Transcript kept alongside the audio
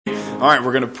All right,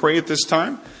 we're going to pray at this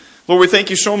time. Lord, we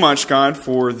thank you so much, God,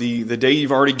 for the day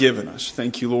you've already given us.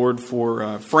 Thank you, Lord,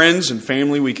 for friends and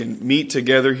family we can meet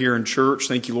together here in church.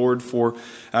 Thank you, Lord, for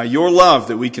your love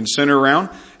that we can center around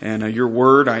and your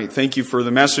word. I thank you for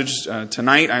the message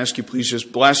tonight. I ask you, please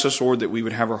just bless us, Lord, that we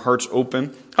would have our hearts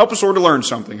open. Help us, Lord, to learn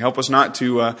something. Help us not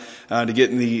to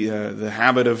get in the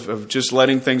habit of just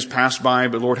letting things pass by,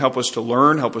 but Lord, help us to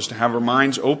learn. Help us to have our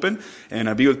minds open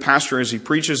and be with Pastor as he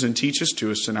preaches and teaches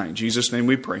to us tonight. In Jesus' name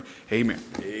we pray. Amen.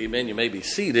 Amen. You may be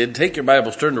seated. Take your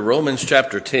Bibles, turn to Romans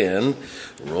chapter 10.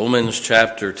 Romans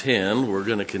chapter 10. We're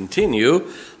going to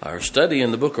continue our study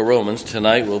in the book of Romans.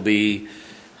 Tonight will be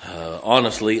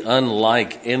honestly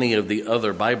unlike any of the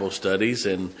other Bible studies,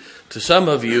 and to some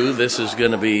of you this is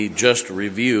going to be just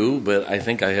review, but I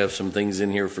think I have some things in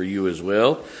here for you as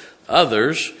well.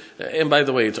 Others, and by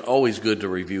the way, it's always good to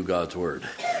review God's Word.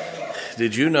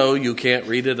 Did you know you can't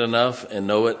read it enough and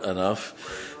know it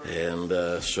enough?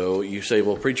 And so you say,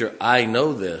 well, preacher, I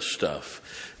know this stuff.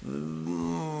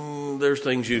 There's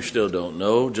things you still don't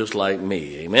know, just like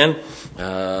me. Amen.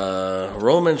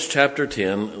 Romans chapter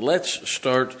 10. Let's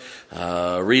start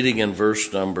reading in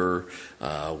verse number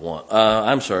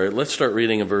 1. Let's start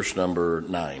reading in verse number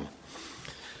 9.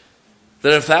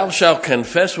 That if thou shalt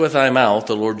confess with thy mouth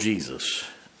the Lord Jesus,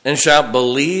 and shalt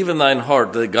believe in thine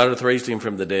heart that God hath raised him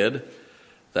from the dead,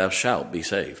 thou shalt be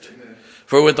saved. Amen.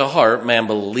 For with the heart man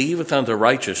believeth unto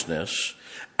righteousness,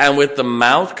 and with the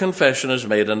mouth confession is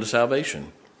made unto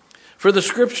salvation. For the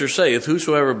scripture saith,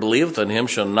 whosoever believeth on him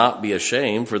shall not be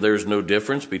ashamed, for there is no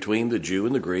difference between the Jew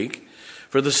and the Greek.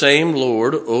 For the same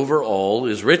Lord over all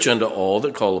is rich unto all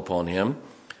that call upon him.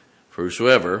 For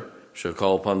whosoever shall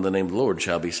call upon the name of the Lord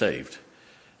shall be saved.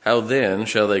 How then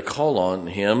shall they call on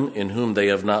him in whom they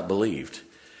have not believed?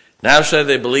 Now shall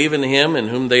they believe in him in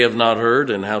whom they have not heard?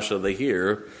 And how shall they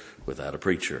hear without a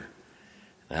preacher?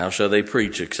 And how shall they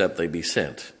preach except they be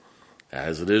sent?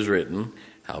 As it is written,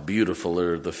 how beautiful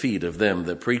are the feet of them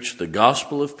that preach the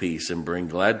gospel of peace and bring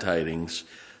glad tidings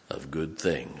of good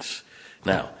things.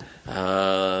 Now,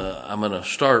 I'm going to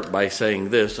start by saying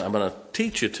this. I'm going to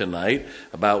teach you tonight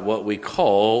about what we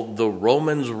call the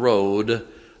Romans road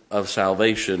of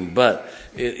salvation, but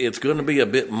it's going to be a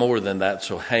bit more than that,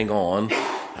 so hang on.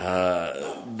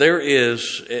 There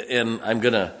is, and I'm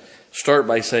going to start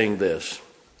by saying this.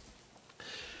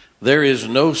 There is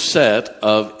no set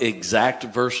of exact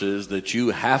verses that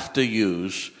you have to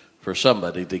use for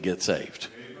somebody to get saved.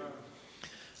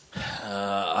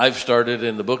 I've started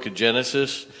in the book of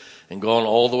Genesis and gone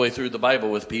all the way through the Bible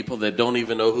with people that don't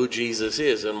even know who Jesus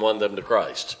is and won them to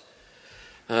Christ.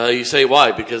 You say,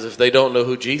 why? Because if they don't know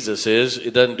who Jesus is,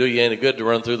 it doesn't do you any good to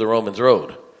run through the Romans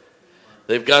road.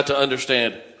 They've got to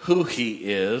understand who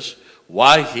he is,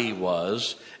 why he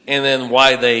was, and then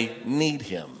why they need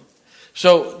him.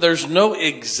 So there's no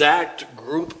exact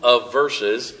group of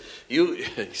verses. You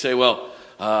say, well,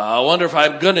 I wonder if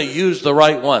I'm going to use the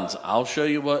right ones. I'll show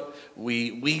you what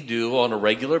we do on a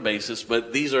regular basis,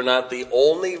 but these are not the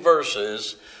only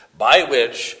verses by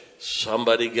which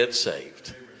somebody gets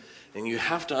saved. And you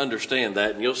have to understand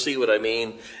that, and you'll see what I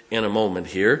mean in a moment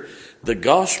here. The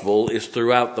gospel is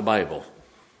throughout the Bible.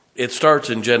 It starts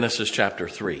in Genesis chapter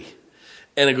 3,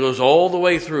 and it goes all the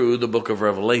way through the book of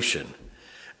Revelation.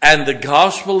 And the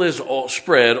gospel is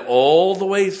spread all the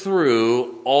way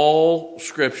through all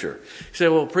Scripture. You say,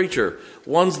 well, preacher,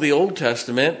 one's the Old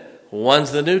Testament,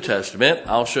 one's the New Testament.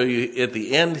 I'll show you at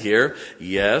the end here.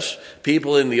 Yes,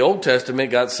 people in the Old Testament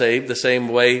got saved the same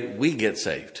way we get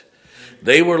saved.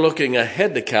 They were looking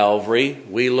ahead to Calvary.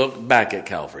 We look back at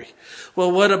Calvary.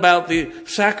 Well, what about the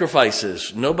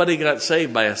sacrifices? Nobody got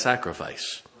saved by a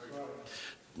sacrifice.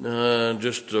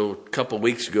 Just a couple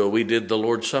weeks ago, we did the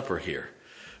Lord's Supper here.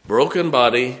 Broken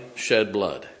body, shed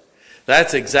blood.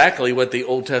 That's exactly what the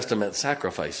Old Testament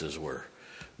sacrifices were.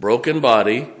 Broken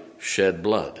body, shed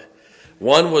blood.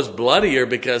 One was bloodier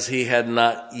because he had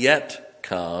not yet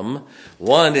come.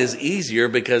 One is easier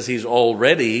because he's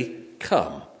already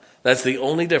come. That's the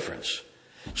only difference.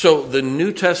 So the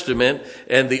New Testament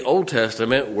and the Old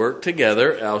Testament work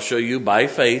together. I'll show you by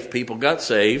faith people got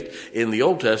saved in the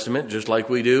Old Testament just like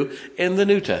we do in the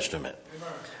New Testament.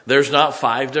 There's not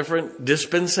 5 different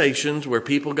dispensations where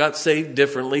people got saved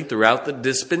differently throughout the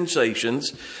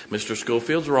dispensations. Mr.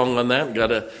 Schofield's wrong on that.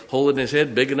 Got a hole in his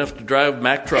head big enough to drive a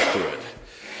Mack truck through it.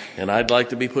 And I'd like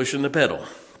to be pushing the pedal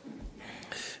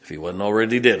if he wasn't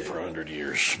already dead for 100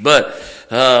 years. But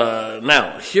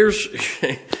now,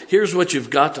 here's what you've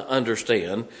got to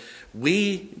understand.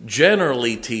 We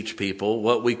generally teach people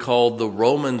what we call the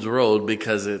Romans road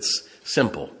because it's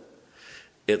simple.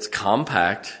 It's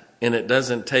compact. And it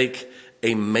doesn't take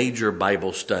a major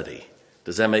Bible study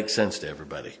Does that make sense to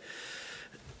everybody?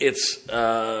 It's,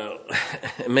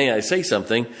 may I say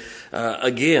something?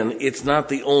 Again, it's not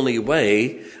the only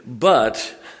way,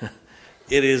 but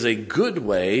it is a good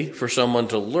way for someone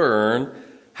to learn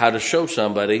how to show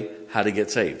somebody how to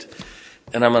get saved.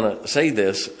 And I'm going to say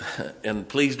this, and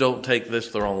please don't take this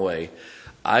the wrong way.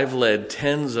 I've led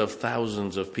tens of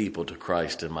thousands of people to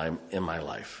Christ in my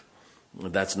life.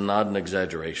 That's not an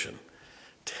exaggeration.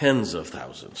 Tens of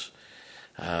thousands.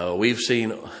 We've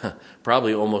seen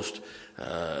probably almost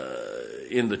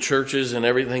in the churches and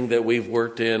everything that we've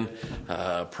worked in,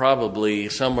 probably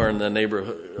somewhere in the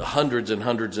neighborhood, hundreds and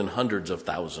hundreds and hundreds of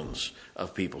thousands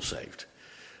of people saved.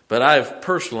 But I've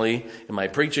personally, in my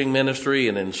preaching ministry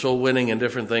and in soul winning and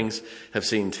different things, have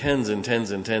seen tens and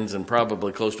tens and tens and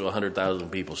probably close to 100,000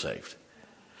 people saved.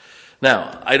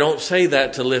 Now, I don't say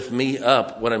that to lift me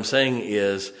up. What I'm saying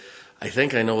is, I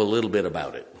think I know a little bit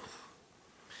about it.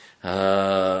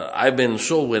 I've been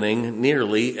soul winning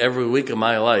nearly every week of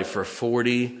my life for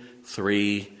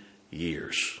 43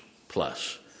 years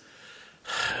plus.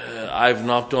 I've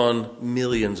knocked on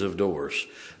millions of doors.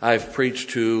 I've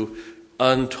preached to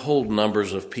untold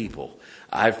numbers of people.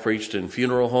 I've preached in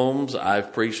funeral homes.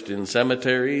 I've preached in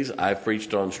cemeteries. I've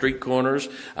preached on street corners.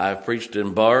 I've preached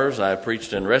in bars. I've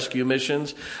preached in rescue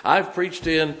missions. I've preached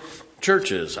in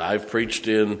churches. I've preached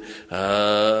in,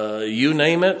 you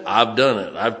name it, I've done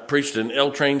it. I've preached in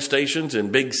L train stations in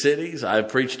big cities. I've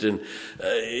preached in,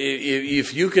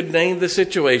 if you could name the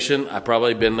situation, I've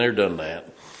probably been there, done that.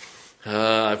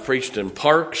 I've preached in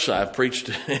parks. I've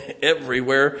preached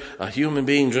everywhere a human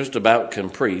being just about can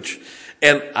preach.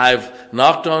 And I've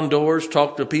knocked on doors,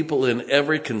 talked to people in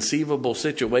every conceivable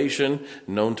situation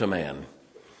known to man.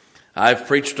 I've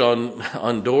preached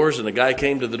on doors, and a guy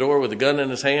came to the door with a gun in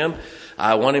his hand.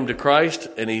 I want him to Christ,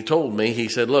 and he told me, he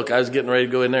said, look, I was getting ready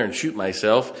to go in there and shoot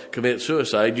myself, commit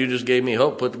suicide. You just gave me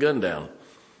hope, put the gun down.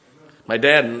 My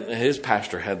dad and his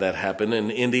pastor had that happen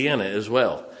in Indiana as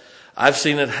well. I've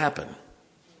seen it happen.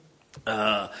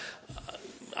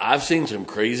 I've seen some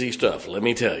crazy stuff, let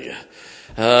me tell you.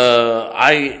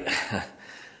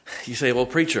 You say, well,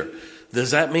 preacher,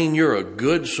 does that mean you're a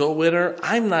good soul winner?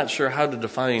 I'm not sure how to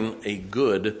define a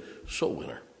good soul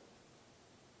winner.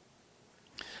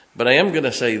 But I am going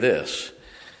to say this.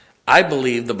 I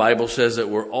believe the Bible says that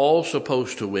we're all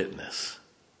supposed to witness.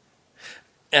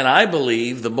 And I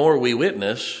believe the more we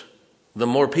witness, the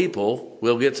more people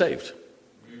will get saved.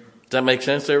 Does that make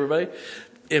sense to everybody?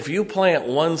 If you plant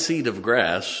one seed of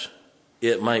grass,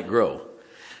 it might grow.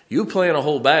 You plant a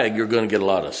whole bag, you're going to get a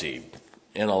lot of seed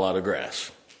and a lot of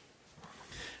grass.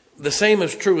 The same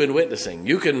is true in witnessing.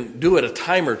 You can do it a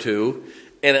time or two,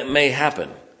 and it may happen.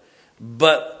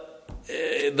 But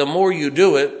the more you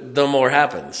do it, the more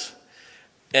happens.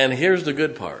 And here's the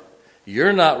good part.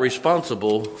 You're not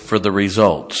responsible for the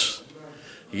results.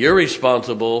 You're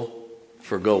responsible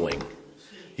for going.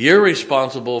 You're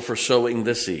responsible for sowing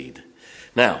the seed.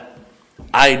 Now,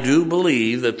 I do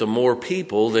believe that the more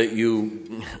people that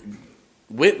you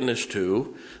witness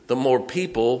to, the more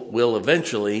people will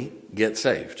eventually get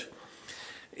saved.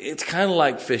 It's kind of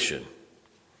like fishing.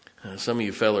 Some of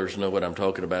you fellers know what I'm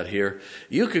talking about here.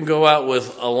 You can go out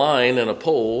with a line and a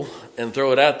pole and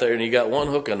throw it out there and you got one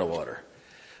hook in the water.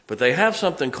 But they have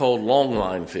something called long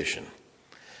line fishing.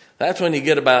 That's when you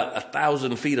get about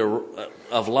 1,000 feet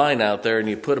of line out there and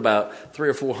you put about 300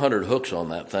 or 400 hooks on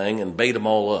that thing and bait them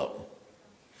all up.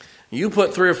 You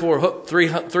put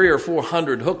 300 or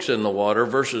 400 hooks in the water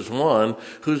versus one,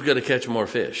 who's going to catch more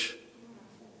fish?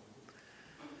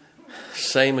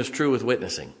 Same is true with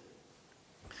witnessing.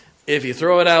 If you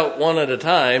throw it out one at a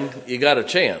time, you got a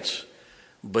chance.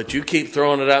 But you keep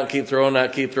throwing it out, keep throwing it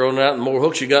out, keep throwing it out, and the more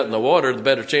hooks you got in the water, the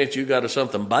better chance you got of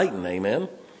something biting, amen?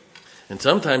 And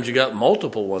sometimes you got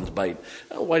multiple ones bite.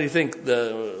 Why do you think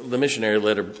the missionary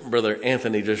letter Brother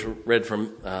Anthony just read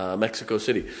from Mexico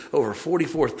City? Over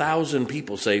 44,000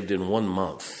 people saved in 1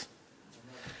 month.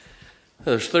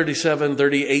 There's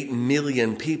 38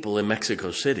 million people in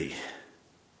Mexico City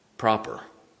proper.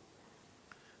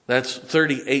 That's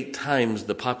 38 times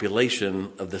the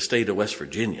population of the state of West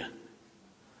Virginia.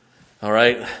 All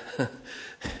right?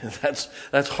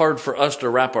 That's hard for us to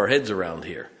wrap our heads around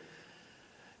here.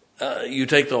 You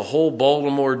take the whole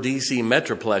Baltimore, D.C.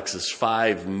 metroplex is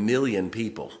 5 million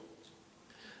people.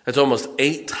 That's almost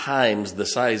 8 times the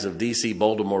size of D.C.,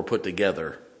 Baltimore put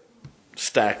together,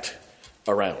 stacked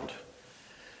around.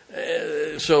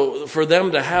 So for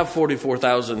them to have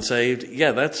 44,000 saved,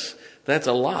 yeah, that's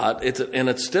a lot. And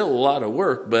it's still a lot of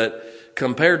work, but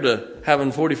compared to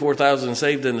having 44,000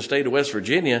 saved in the state of West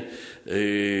Virginia,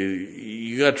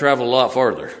 you got to travel a lot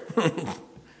farther.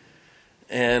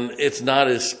 And it's not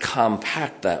as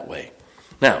compact that way.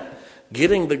 Now,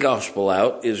 getting the gospel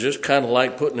out is just kind of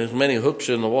like putting as many hooks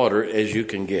in the water as you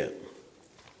can get.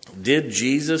 Did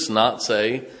Jesus not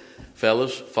say,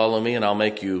 fellas, follow me and I'll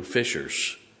make you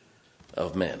fishers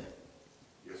of men?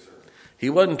 Yes, sir. He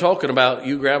wasn't talking about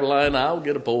you grab a line, I'll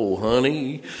get a pole,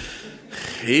 honey.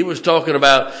 He was talking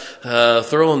about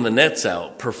throwing the nets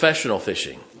out, professional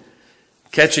fishing,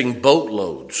 catching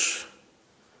boatloads.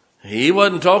 He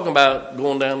wasn't talking about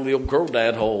going down the old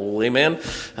crawdad hole, amen?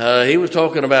 He was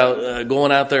talking about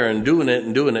going out there and doing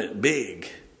it big.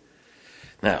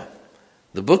 Now,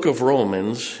 the book of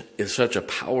Romans is such a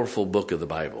powerful book of the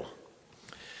Bible.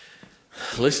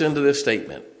 Listen to this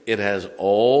statement. It has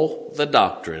all the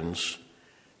doctrines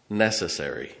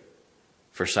necessary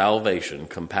for salvation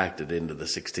compacted into the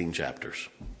 16 chapters.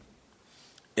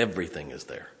 Everything is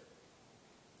there.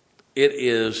 It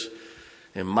is,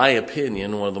 in my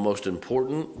opinion, one of the most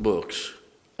important books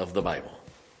of the Bible.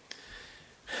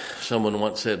 Someone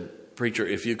once said, preacher,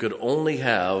 if you could only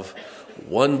have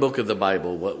one book of the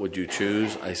Bible, what would you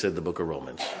choose? I said the book of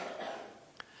Romans.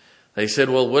 They said,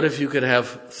 well, what if you could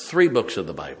have 3 books of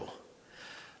the Bible?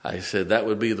 I said that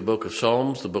would be the book of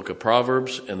Psalms, the book of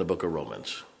Proverbs, and the book of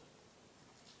Romans.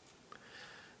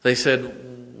 They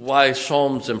said, why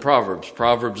Psalms and Proverbs?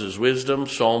 Proverbs is wisdom,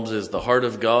 Psalms is the heart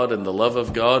of God and the love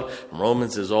of God, and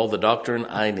Romans is all the doctrine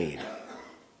I need.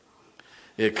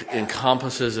 It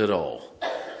encompasses it all.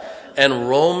 And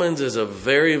Romans is a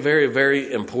very, very,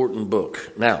 very important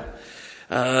book. Now,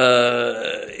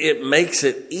 it makes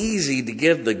it easy to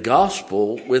give the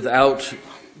gospel without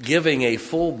giving a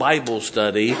full Bible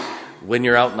study when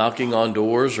you're out knocking on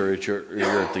doors or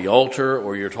you're at the altar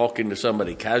or you're talking to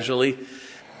somebody casually.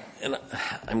 And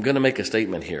I'm going to make a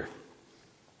statement here.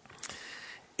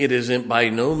 It isn't by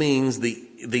no means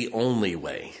the only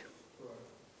way.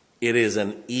 It is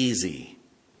an easy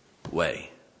way.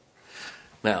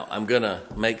 Now, I'm going to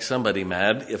make somebody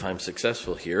mad if I'm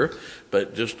successful here,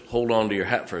 but just hold on to your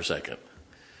hat for a second.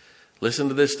 Listen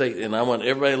to this statement, and I want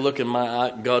everybody to look in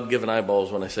my God-given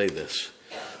eyeballs when I say this.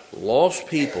 Lost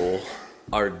people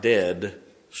are dead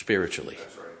spiritually.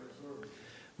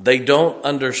 They don't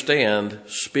understand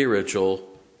spiritual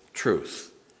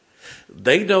truth.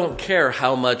 They don't care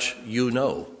how much you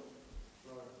know.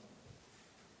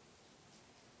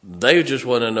 They just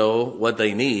want to know what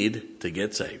they need to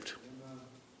get saved.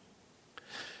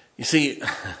 You see,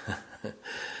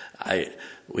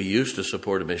 we used to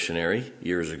support a missionary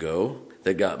years ago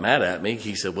that got mad at me.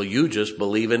 He said, well, you just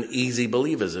believe in easy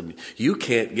believism. You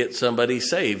can't get somebody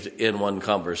saved in one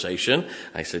conversation.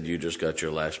 I said, you just got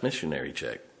your last missionary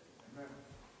check.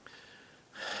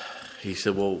 He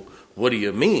said, well, what do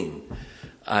you mean?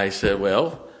 I said,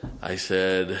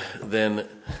 then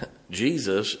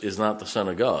Jesus is not the Son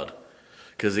of God.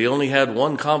 Because he only had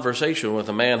one conversation with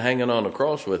a man hanging on a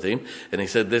cross with him. And he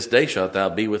said, this day shalt thou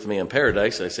be with me in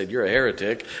paradise. I said, you're a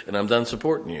heretic and I'm done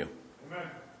supporting you. Amen.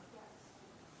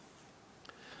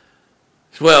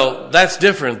 Well, that's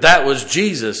different. That was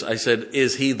Jesus. I said,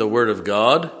 is he the Word of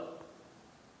God?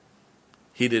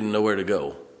 He didn't know where to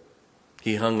go.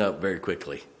 He hung up very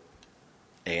quickly.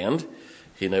 And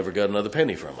he never got another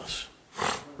penny from us.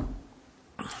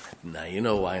 Now you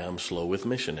know why I'm slow with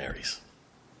missionaries.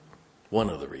 One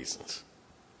of the reasons.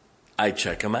 I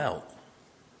check them out.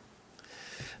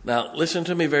 Now, listen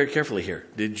to me very carefully here.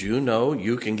 Did you know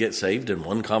you can get saved in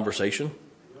one conversation?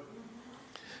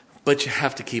 But you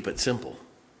have to keep it simple.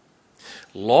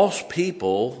 Lost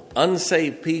people,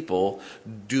 unsaved people,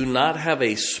 do not have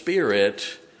a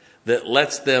spirit that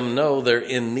lets them know they're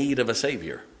in need of a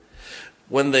Savior.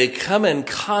 When they come in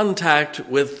contact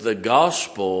with the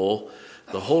gospel,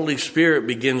 the Holy Spirit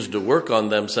begins to work on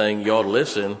them saying, you ought to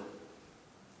listen.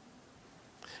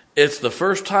 It's the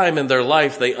first time in their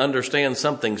life they understand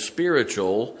something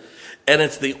spiritual, and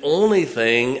it's the only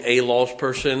thing a lost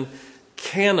person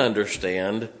can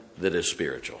understand that is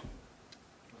spiritual.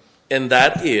 And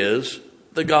that is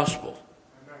the gospel.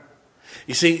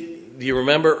 You see, do you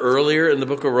remember earlier in the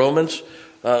book of Romans?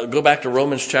 Go back to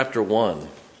Romans chapter 1.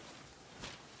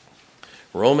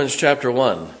 Romans chapter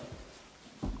 1.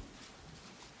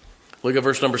 Look at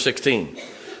verse number 16.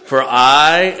 For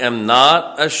I am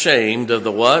not ashamed of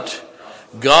the what?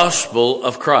 Gospel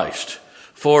of Christ.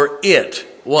 For it,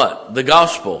 what? The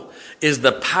gospel is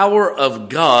the power of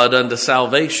God unto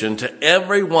salvation to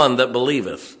every one that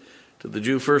believeth. To the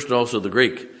Jew first and also the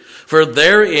Greek. For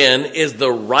therein is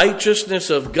the righteousness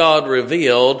of God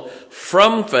revealed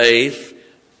from faith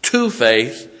to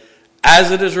faith,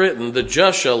 as it is written, the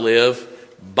just shall live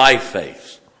by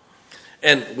faith.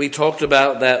 And we talked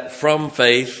about that from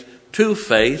faith to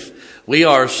faith. We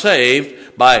are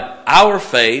saved by our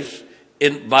faith,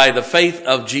 by the faith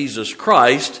of Jesus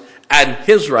Christ and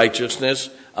his righteousness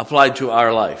applied to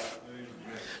our life.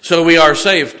 So we are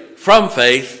saved from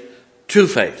faith to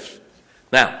faith.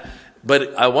 Now,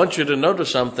 but I want you to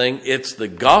notice something. It's the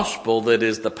gospel that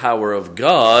is the power of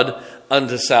God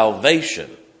unto salvation.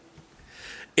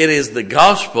 It is the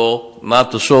gospel,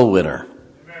 not the soul winner.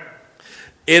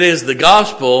 It is the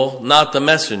gospel, not the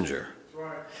messenger.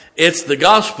 It's the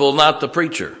gospel, not the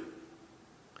preacher.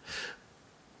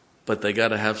 But they got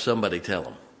to have somebody tell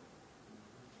them.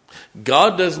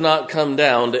 God does not come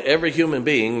down to every human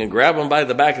being and grab them by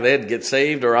the back of the head to get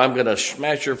saved, or I'm going to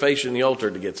smash your face in the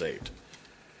altar to get saved.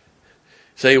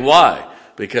 Say why?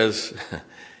 Because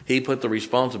he put the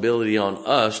responsibility on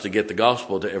us to get the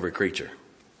gospel to every creature.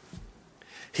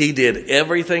 He did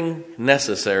everything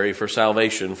necessary for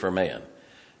salvation for man.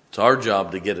 It's our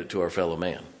job to get it to our fellow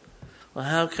man. Well,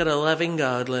 how could a loving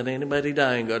God let anybody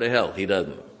die and go to hell? He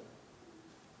doesn't.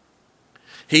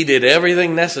 He did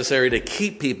everything necessary to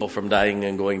keep people from dying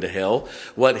and going to hell.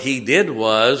 What he did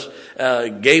was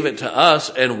gave it to us,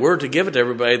 and we're to give it to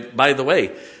everybody. By the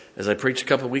way, as I preached a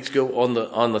couple of weeks ago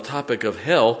on the topic of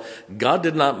hell, God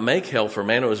did not make hell for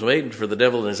man. It was made for the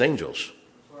devil and his angels.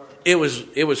 It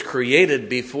was created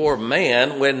before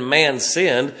man. When man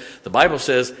sinned, the Bible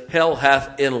says hell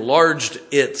hath enlarged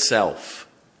itself.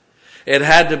 It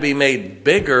had to be made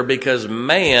bigger because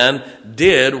man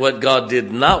did what God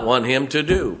did not want him to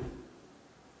do.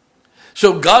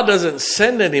 So God doesn't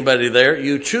send anybody there.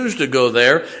 You choose to go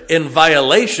there in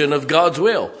violation of God's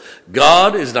will.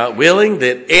 God is not willing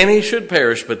that any should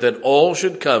perish, but that all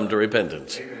should come to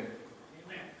repentance. Amen.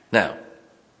 Now,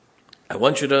 I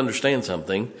want you to understand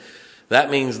something.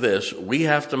 That means this. We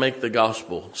have to make the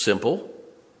gospel simple.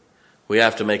 We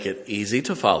have to make it easy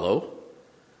to follow.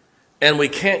 And we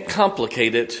can't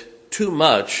complicate it too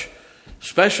much,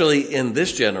 especially in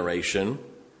this generation,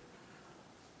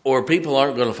 or people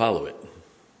aren't going to follow it.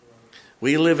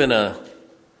 We live in a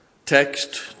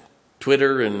text,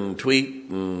 Twitter and tweet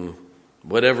and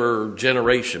whatever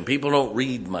generation. People don't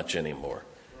read much anymore.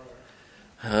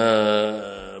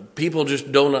 People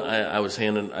just don't.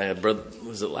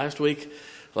 Was it last week?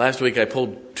 Last week I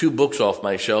pulled 2 books off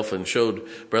my shelf and showed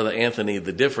Brother Anthony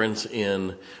the difference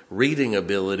in reading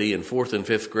ability in 4th and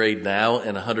 5th grade now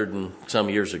and 100 and some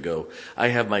years ago. I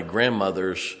have my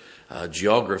grandmother's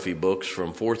geography books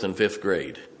from 4th and 5th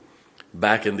grade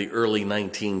back in the early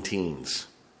 19-teens.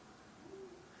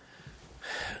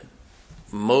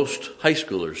 Most high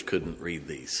schoolers couldn't read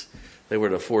these. They were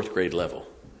at a 4th grade level.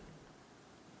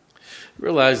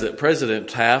 Realize that President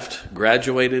Taft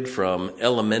graduated from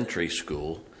elementary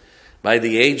school. By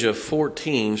the age of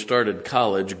 14, started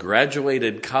college,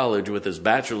 graduated college with his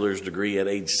bachelor's degree at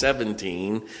age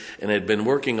 17, and had been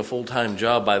working a full-time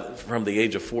job from the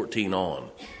age of 14 on.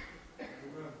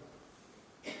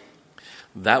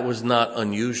 That was not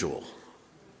unusual.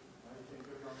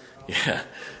 Yeah.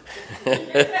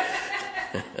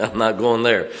 I'm not going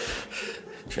there.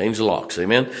 Change the locks,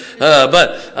 amen?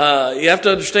 But you have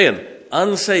to understand,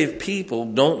 unsaved people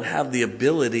don't have the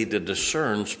ability to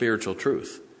discern spiritual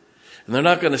truth. And they're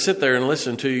not going to sit there and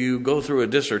listen to you go through a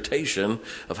dissertation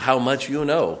of how much you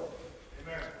know.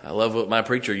 Amen. I love what my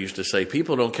preacher used to say.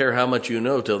 People don't care how much you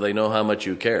know till they know how much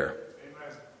you care.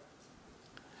 Amen.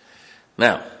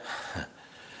 Now,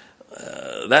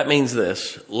 that means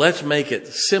this. Let's make it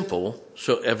simple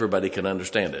so everybody can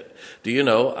understand it. Do you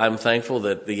know, I'm thankful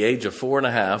that at the age of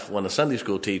 4.5, when a Sunday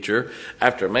school teacher,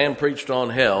 after a man preached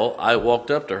on hell, I walked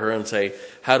up to her and say,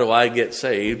 how do I get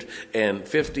saved? And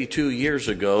 52 years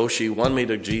ago, she won me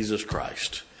to Jesus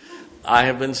Christ. I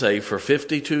have been saved for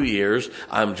 52 years.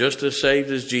 I'm just as saved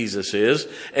as Jesus is.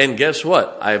 And guess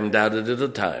what? I haven't doubted it a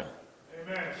time.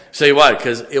 Amen. Say why?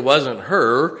 Because it wasn't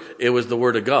her. It was the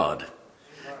Word of God.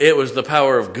 It was the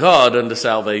power of God unto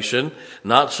salvation,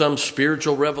 not some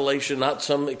spiritual revelation, not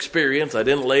some experience. I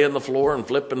didn't lay on the floor and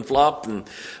flip and flop and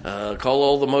call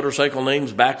all the motorcycle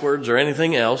names backwards or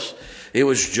anything else. It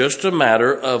was just a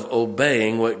matter of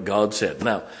obeying what God said.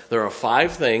 Now, there are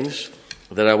 5 things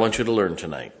that I want you to learn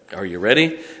tonight. Are you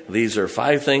ready? These are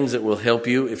 5 things that will help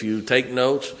you. If you take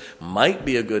notes, might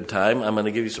be a good time. I'm going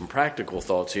to give you some practical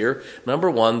thoughts here. Number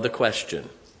 1, the question.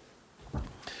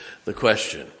 The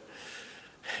question.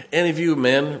 Any of you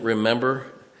men remember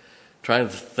trying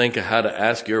to think of how to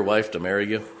ask your wife to marry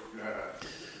you?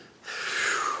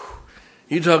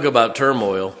 You talk about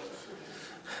turmoil.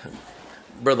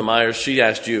 Brother Myers, she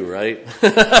asked you, right?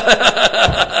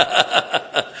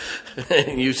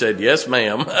 And you said, yes,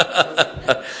 ma'am.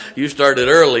 You started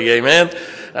early, amen?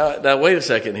 Now, wait a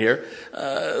second here.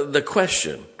 The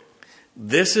question.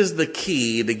 This is the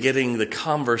key to getting the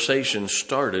conversation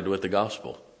started with the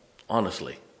gospel,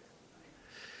 honestly.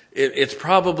 It's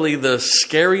probably the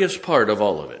scariest part of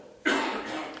all of it.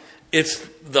 It's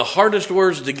the hardest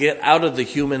words to get out of the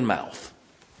human mouth.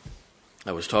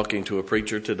 I was talking to a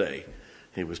preacher today.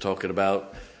 He was talking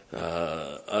about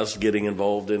us getting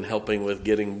involved in helping with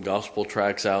getting gospel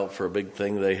tracts out for a big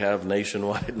thing they have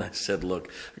nationwide. And I said, look,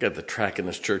 I got the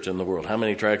trackingest church in the world. How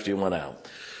many tracts do you want out?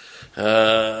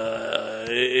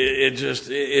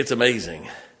 It's amazing.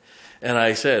 And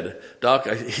I said, Doc,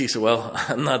 he said, well,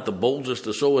 I'm not the boldest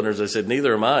of soul winners. I said,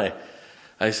 neither am I.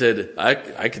 I said, I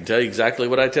can tell you exactly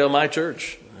what I tell my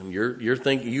church. And you're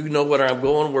thinking, you know where I'm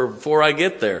going before I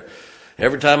get there.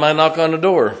 Every time I knock on the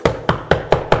door,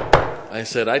 I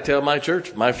said, I tell my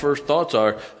church, my first thoughts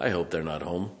are, I hope they're not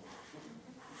home.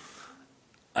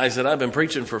 I said, I've been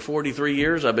preaching for 43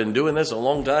 years. I've been doing this a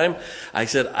long time. I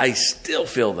said, I still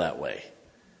feel that way.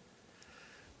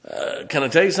 Can I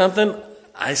tell you something?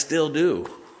 I still do.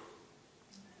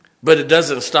 But it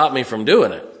doesn't stop me from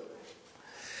doing it.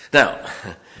 Now,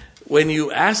 when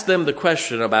you ask them the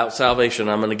question about salvation,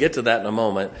 I'm going to get to that in a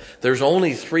moment, there's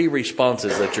only 3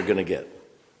 responses that you're going to get.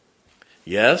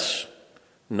 Yes,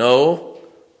 no,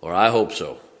 or I hope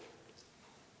so.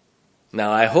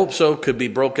 Now, I hope so could be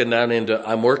broken down into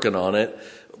I'm working on it,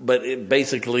 but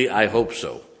basically, I hope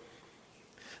so.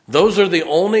 Those are the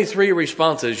only 3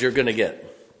 responses you're going to get.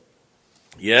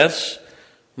 Yes,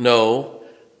 no,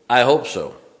 I hope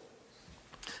so.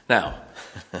 Now,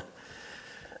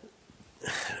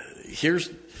 here's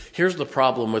the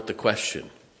problem with the question.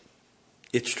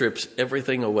 It strips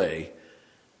everything away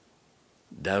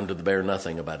down to the bare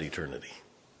nothing about eternity.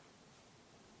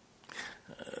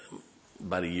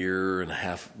 About a year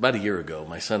ago,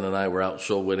 my son and I were out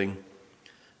soul winning.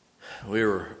 We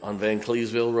were on Van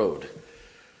Cleesville Road.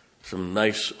 Some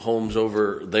nice homes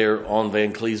over there on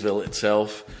Van Cleesville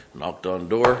itself. Knocked on the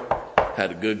door,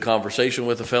 had a good conversation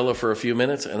with a fellow for a few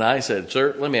minutes, and I said,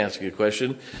 sir, let me ask you a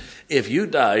question. If you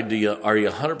died, are you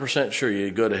 100% sure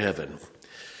you'd go to heaven?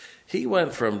 He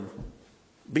went from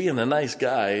being a nice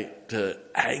guy to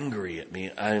angry at me.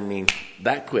 I mean,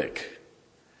 that quick.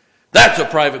 That's a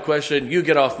private question. You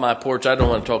get off my porch. I don't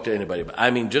want to talk to anybody. But I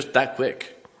mean, just that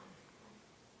quick.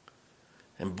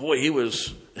 And boy,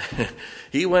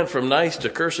 he went from nice to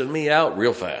cursing me out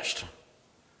real fast.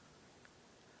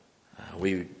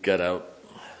 We got out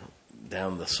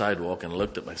down the sidewalk and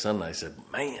looked at my son and I said,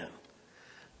 man,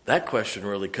 that question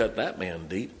really cut that man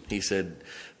deep. He said,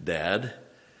 Dad,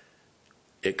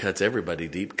 it cuts everybody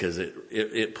deep because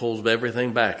it pulls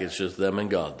everything back. It's just them and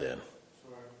God then.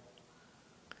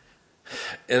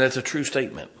 And it's a true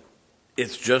statement.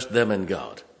 It's just them and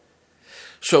God.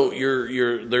 So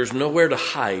there's nowhere to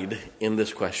hide in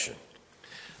this question.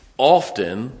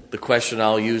 Often, the question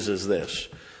I'll use is this.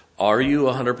 Are you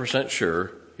 100%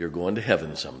 sure you're going to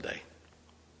heaven someday?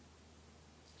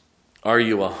 Are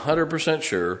you 100%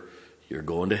 sure you're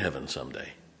going to heaven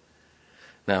someday?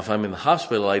 Now, if I'm in the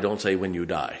hospital, I don't say when you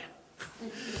die.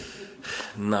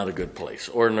 Not a good place.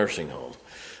 Or a nursing home.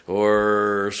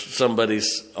 Or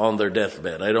somebody's on their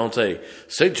deathbed. I don't say,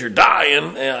 since you're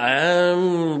dying,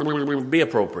 be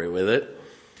appropriate with it.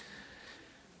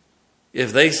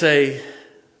 If they say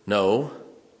no,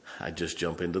 I just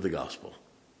jump into the gospel.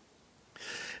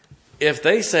 If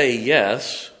they say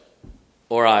yes,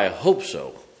 or I hope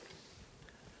so,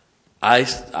 I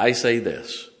say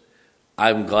this.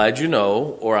 I'm glad you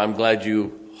know, or I'm glad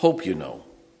you hope you know,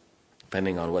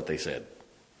 depending on what they said.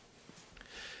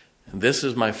 And this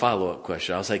is my follow-up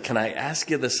question. I'll say, can I ask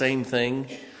you the same thing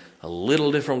a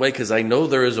little different way? Because I know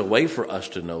there is a way for us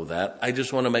to know that. I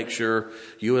just want to make sure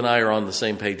you and I are on the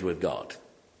same page with God.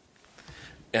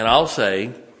 And I'll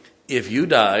say, if you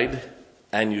died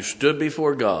and you stood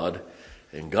before God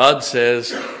and God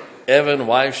says, Evan,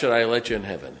 why should I let you in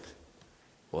heaven?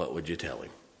 What would you tell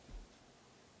him?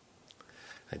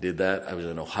 I did that. I was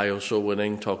in Ohio soul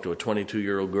winning, talked to a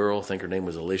 22-year-old girl, I think her name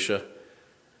was Alicia.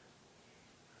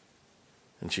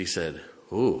 And she said,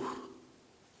 ooh,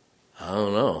 I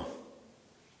don't know.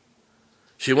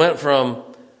 She went from,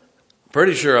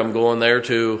 pretty sure I'm going there,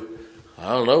 to, I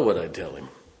don't know what I'd tell him.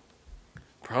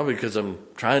 Probably because I'm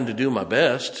trying to do my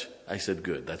best. I said,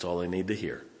 good, that's all I need to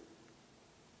hear.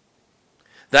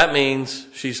 That means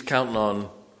she's counting on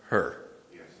her,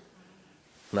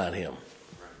 not him.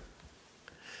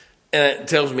 And it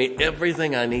tells me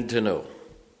everything I need to know.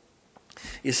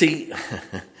 You see,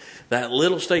 that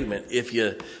little statement, if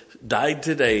you died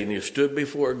today and you stood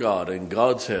before God and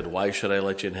God said, why should I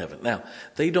let you in heaven? Now,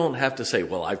 they don't have to say,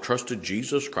 well, I've trusted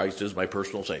Jesus Christ as my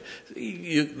personal Savior.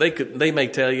 They may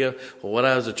tell you, well, when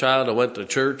I was a child, I went to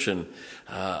church and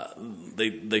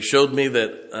they showed me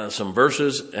that some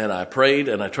verses and I prayed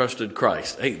and I trusted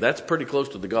Christ. Hey, that's pretty close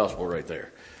to the gospel right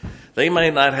there. They may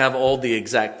not have all the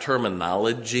exact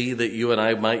terminology that you and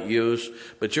I might use,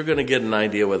 but you're going to get an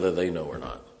idea whether they know or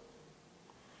not.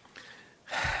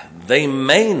 They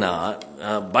may not,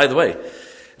 by the way,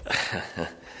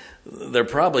 they're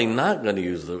probably not going to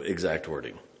use the exact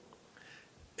wording.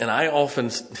 And I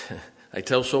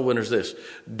tell soul winners this,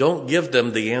 don't give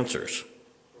them the answers,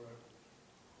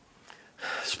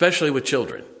 especially with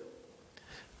children.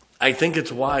 I think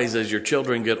it's wise as your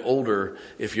children get older,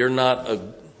 if you're not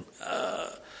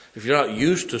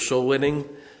used to soul winning,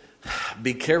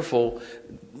 be careful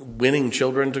winning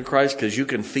children to Christ because you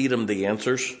can feed them the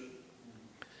answers.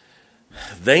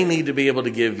 They need to be able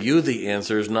to give you the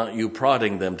answers, not you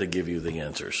prodding them to give you the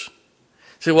answers.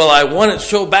 Say, well, I want it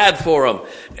so bad for them.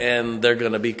 And they're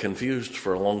going to be confused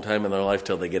for a long time in their life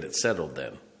till they get it settled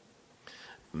then.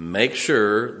 Make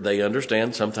sure they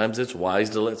understand sometimes it's wise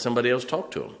to let somebody else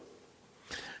talk to them.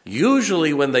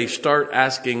 Usually when they start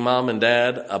asking mom and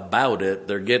dad about it,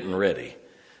 they're getting ready.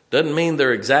 Doesn't mean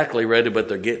they're exactly ready, but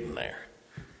they're getting there.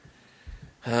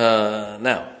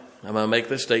 Now, I'm going to make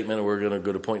this statement and we're going to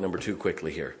go to point number 2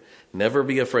 quickly here. Never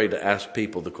be afraid to ask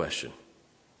people the question.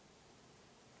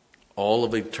 All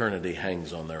of eternity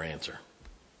hangs on their answer.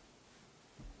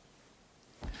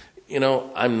 You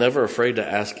know, I'm never afraid to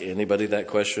ask anybody that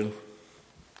question.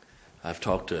 I've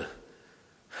talked to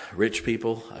rich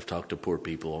people. I've talked to poor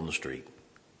people on the street.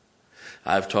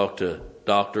 I've talked to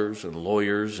doctors and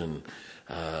lawyers and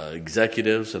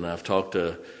executives, and I've talked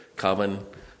to common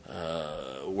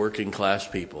working class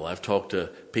people. I've talked to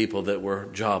people that were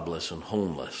jobless and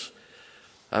homeless.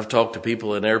 I've talked to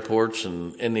people in airports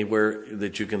and anywhere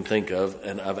that you can think of,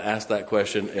 and I've asked that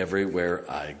question everywhere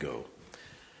I go.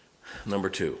 Number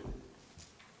 2.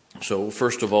 So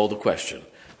first of all, the question.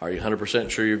 Are you 100%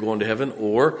 sure you're going to heaven?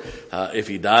 Or if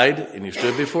you died and you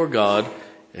stood before God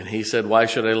and he said, why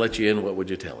should I let you in? What would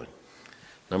you tell him?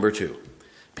 Number 2,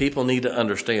 people need to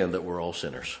understand that we're all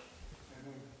sinners.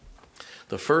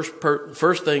 The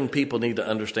first thing people need to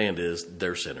understand is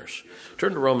they're sinners.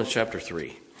 Turn to Romans chapter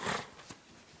 3.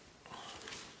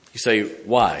 You say,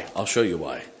 why? I'll show you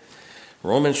why.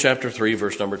 Romans chapter 3,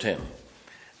 verse number 10.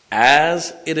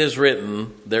 As it is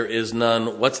written, there is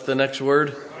none, what's the next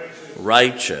word?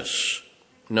 Righteous.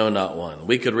 No, not one.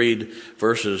 We could read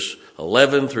verses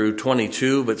 11 through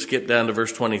 22, but skip down to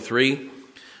verse 23.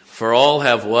 For all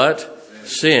have what?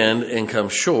 Sinned and come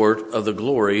short of the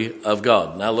glory of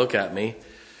God. Now look at me.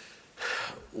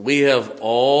 We have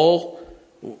all,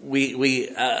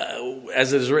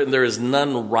 as it is written, there is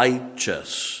none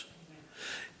righteous.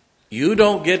 You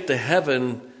don't get to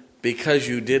heaven because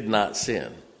you did not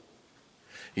sin.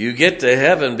 You get to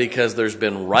heaven because there's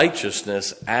been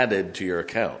righteousness added to your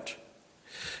account.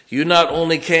 You not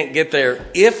only can't get there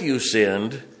if you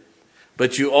sinned,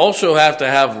 but you also have to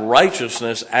have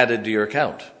righteousness added to your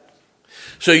account.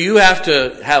 So you have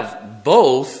to have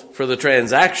both for the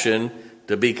transaction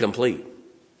to be complete.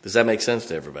 Does that make sense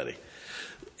to everybody?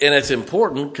 And it's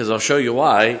important because I'll show you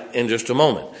why in just a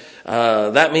moment.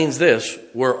 That means this: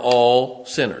 we're all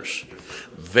sinners.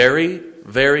 Very,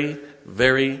 very,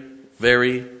 very,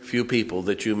 very few people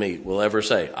that you meet will ever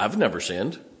say, I've never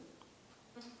sinned.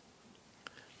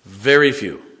 Very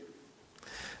few.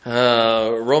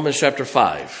 Romans chapter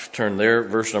 5, turn there,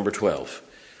 verse number 12.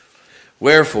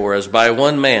 Wherefore, as by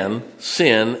one man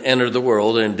sin entered the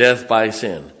world, and death by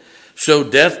sin, so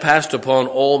death passed upon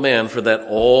all men, for that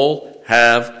all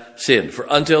have sinned. For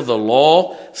until the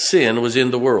law, sin was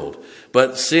in the world.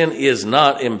 But sin is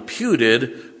not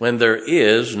imputed when there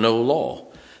is no law.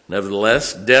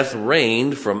 Nevertheless, death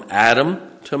reigned from Adam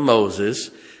to Moses.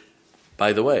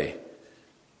 By the way,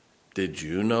 did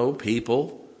you know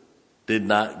people did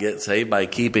not get saved by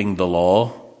keeping the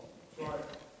law?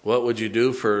 What would you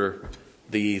do for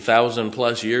the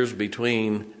 1,000+ years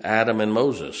between Adam and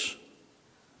Moses?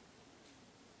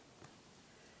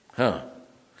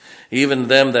 Even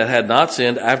them that had not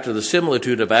sinned after the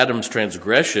similitude of Adam's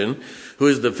transgression, who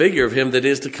is the figure of him that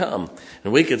is to come.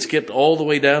 And we could skip all the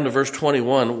way down to verse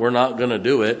 21. We're not going to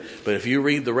do it. But if you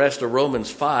read the rest of Romans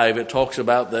 5, it talks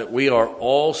about that we are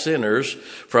all sinners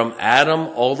from Adam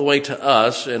all the way to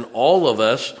us. And all of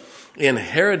us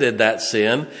inherited that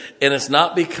sin. And it's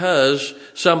not because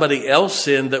somebody else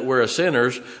sinned that we're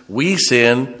sinners. We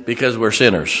sin because we're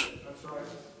sinners.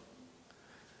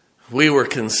 We were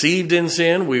conceived in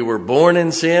sin, we were born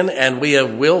in sin, and we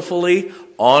have willfully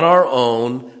on our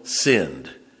own sinned.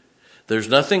 There's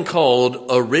nothing called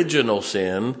original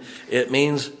sin. It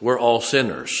means we're all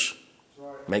sinners.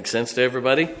 Make sense to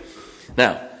everybody?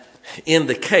 Now, in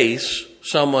the case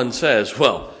someone says,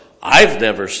 well, I've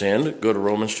never sinned, go to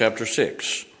Romans chapter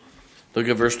 6. Look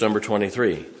at verse number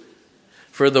 23.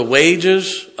 For the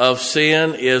wages of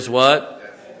sin is what?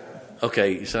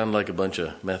 Okay, you sound like a bunch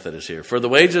of Methodists here. For the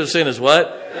wages of sin is what?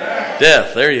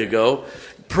 Death. There you go.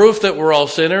 Proof that we're all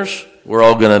sinners, we're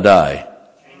all going to die.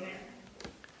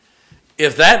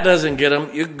 If that doesn't get them,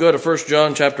 you can go to 1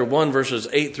 John chapter 1, verses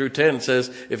 8 through 10. It says,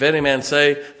 if any man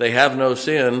say they have no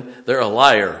sin, they're a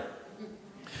liar.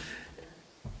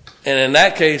 And in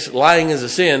that case, lying is a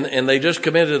sin, and they just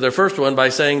committed their first one by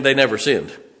saying they never sinned.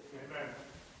 Amen.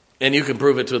 And you can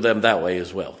prove it to them that way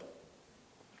as well.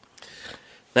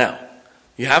 Now,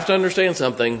 you have to understand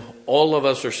something. All of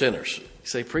us are sinners. You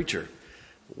say, preacher,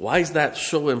 why is that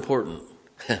so important?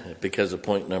 Because of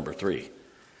point number 3.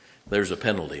 There's a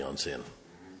penalty on sin.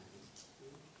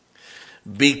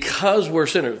 Because we're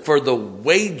sinners, for the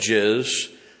wages,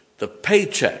 the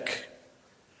paycheck,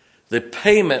 the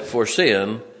payment for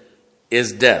sin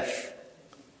is death.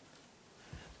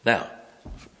 Now,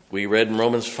 we read in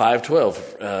Romans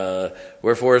 5:12,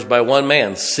 wherefore as by one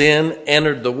man sin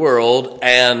entered the world,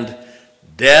 and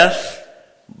death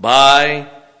by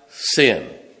sin.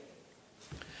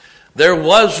 There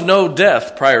was no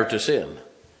death prior to sin.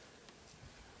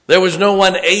 There was no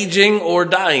one aging or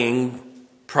dying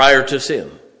prior to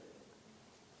sin.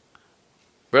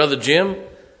 Brother Jim,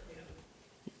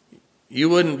 you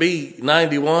wouldn't be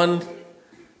 91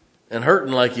 and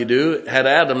hurting like you do had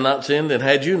Adam not sinned and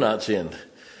had you not sinned.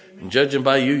 And judging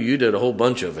by you, you did a whole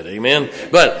bunch of it. Amen.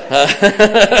 But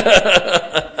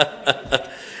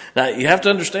now you have to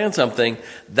understand something.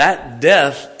 That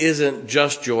death isn't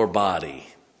just your body.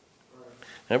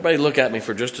 Everybody look at me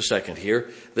for just a second here.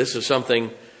 This is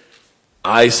something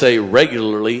I say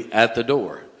regularly at the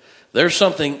door. There's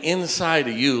something inside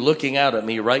of you looking out at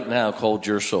me right now called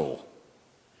your soul.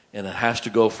 And it has to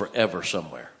go forever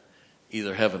somewhere.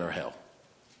 Either heaven or hell.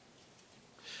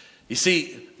 You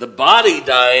see, the body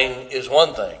dying is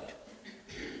one thing.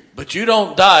 But you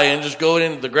don't die and just go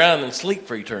into the ground and sleep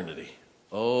for eternity.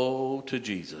 Oh, to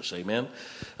Jesus. Amen.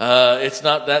 It's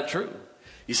not that true.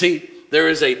 You see, there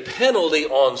is a penalty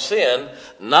on sin,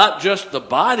 not just the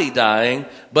body dying,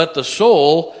 but the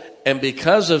soul. And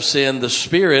because of sin, the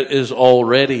spirit is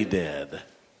already dead.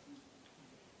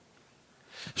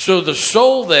 So the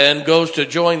soul then goes to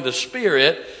join the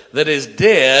spirit that is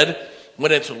dead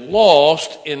when it's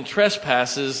lost in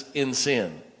trespasses in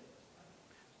sin.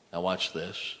 Now watch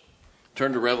this.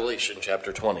 Turn to Revelation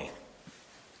chapter 20.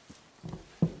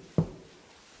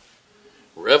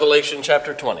 Revelation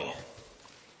chapter 20.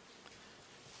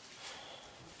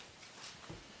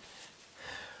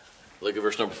 Look at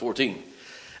verse number 14.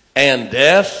 And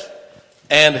death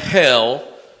and hell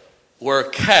were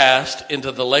cast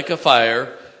into the lake of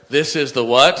fire. This is the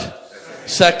what?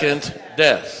 Second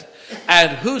death.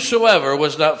 And whosoever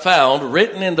was not found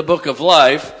written in the book of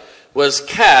life was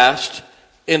cast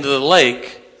into the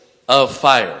lake of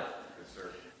fire.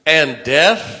 And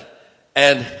death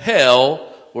and hell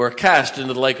were cast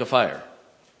into the lake of fire.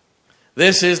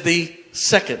 This is the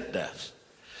second death.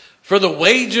 For the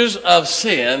wages of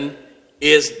sin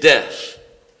is death.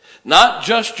 Not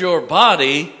just your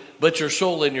body, but your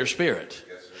soul and your spirit.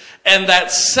 And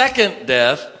that second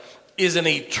death is an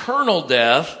eternal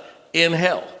death in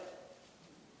hell.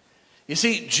 You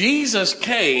see, Jesus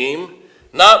came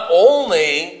not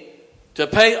only to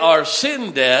pay our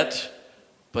sin debt,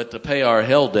 but to pay our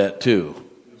hell debt too.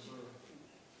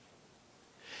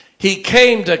 He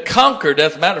came to conquer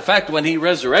death. Matter of fact, when he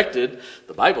resurrected,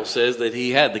 the Bible says that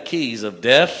he had the keys of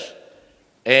death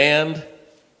and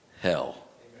hell.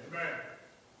 Amen.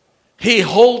 He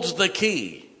holds the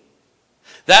key.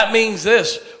 That means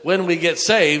this: when we get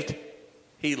saved,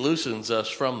 he loosens us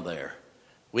from there.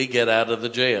 We get out of the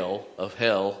jail of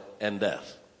hell and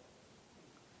death.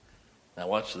 Now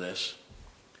watch this.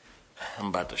 I'm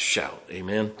about to shout.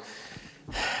 Amen.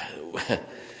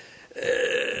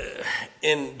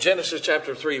 In Genesis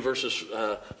chapter 3, verses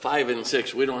 5 and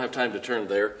 6, we don't have time to turn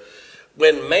there.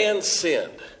 When man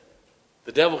sinned,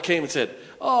 the devil came and said,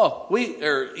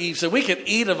 Eve said, we can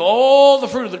eat of all the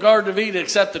fruit of the Garden of Eden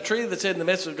except the tree that's in the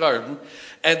midst of the garden.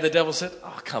 And the devil said,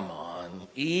 come on,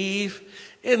 Eve.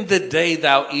 In the day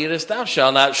thou eatest, thou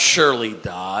shalt not surely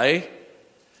die.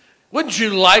 Wouldn't you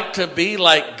like to be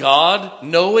like God,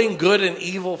 knowing good and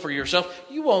evil for yourself?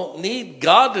 You won't need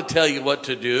God to tell you what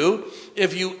to do.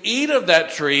 If you eat of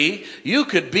that tree, you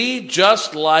could be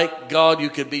just like God. You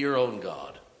could be your own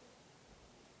God.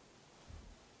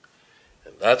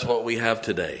 That's what we have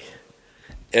today.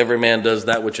 Every man does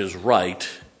that which is right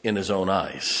in his own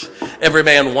eyes. Every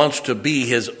man wants to be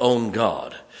his own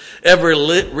God. Every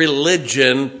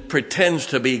religion pretends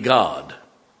to be God.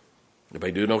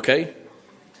 Everybody doing okay?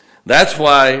 That's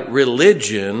why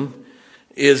religion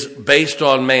is based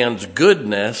on man's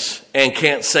goodness and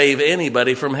can't save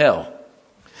anybody from hell.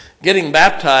 Getting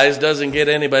baptized doesn't get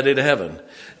anybody to heaven.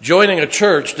 Joining a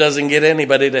church doesn't get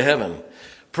anybody to heaven.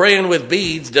 Praying with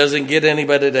beads doesn't get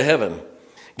anybody to heaven.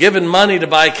 Giving money to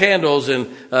buy candles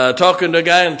and talking to a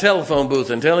guy in a telephone booth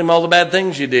and telling him all the bad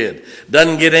things you did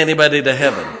doesn't get anybody to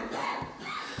heaven.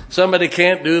 Somebody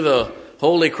can't do the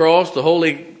Holy Cross, the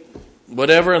Holy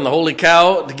whatever, and the Holy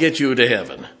Cow to get you to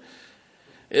heaven.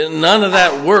 None of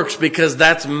that works because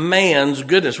that's man's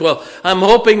goodness. Well, I'm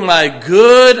hoping my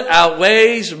good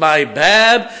outweighs my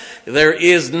bad. There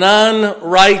is none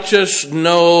righteous,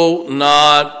 no,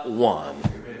 not one.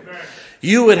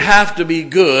 You would have to be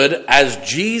good as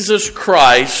Jesus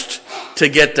Christ to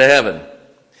get to heaven.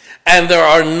 And there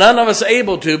are none of us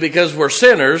able to because we're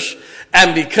sinners.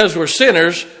 And because we're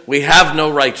sinners, we have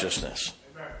no righteousness.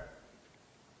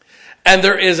 And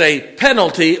there is a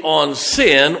penalty on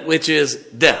sin, which is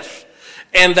death.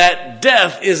 And that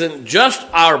death isn't just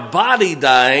our body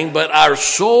dying, but our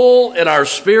soul and our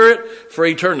spirit for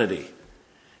eternity.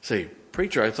 Say,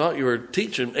 preacher, I thought you were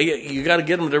teaching. You got to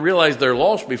get them to realize they're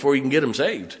lost before you can get them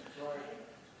saved.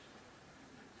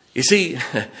 You see,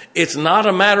 it's not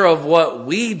a matter of what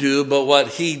we do, but what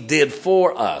he did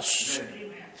for us.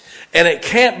 And it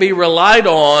can't be relied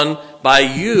on by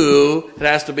you. It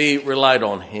has to be relied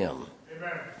on him.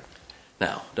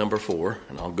 Now, number 4,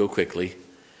 and I'll go quickly.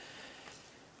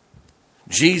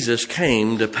 Jesus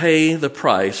came to pay the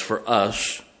price for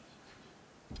us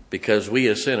because we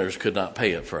as sinners could not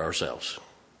pay it for ourselves.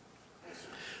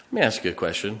 Let me ask you a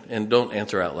question, and don't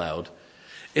answer out loud.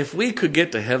 If we could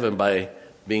get to heaven by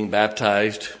being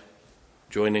baptized,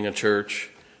 joining a church,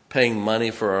 paying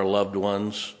money for our loved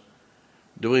ones,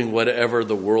 doing whatever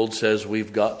the world says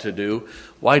we've got to do,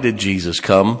 why did Jesus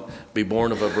come? Be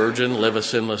born of a virgin, live a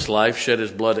sinless life, shed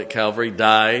his blood at Calvary,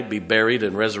 die, be buried,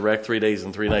 and resurrect 3 days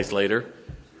and 3 nights later?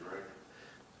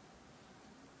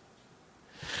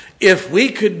 If we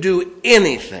could do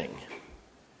anything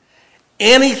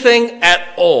at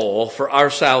all for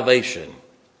our salvation,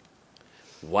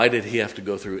 why did he have to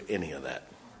go through any of that?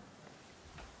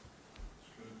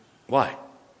 Why?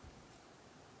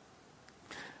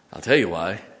 I'll tell you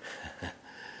why.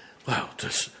 Well,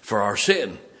 just for our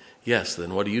sin. Yes,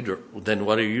 then what are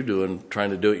you doing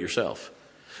trying to do it yourself?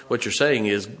 What you're saying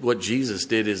is what Jesus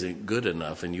did isn't good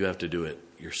enough and you have to do it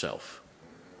yourself.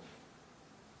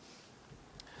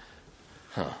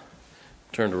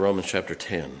 Turn to Romans chapter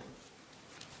 10.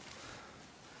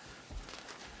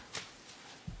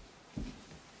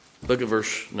 Look at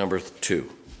verse number 2.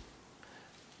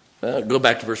 Go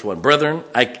back to verse 1. Brethren,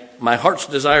 my heart's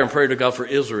desire and prayer to God for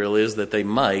Israel is that they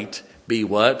might be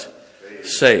what?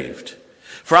 Saved.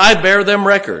 For I bear them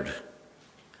record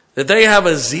that they have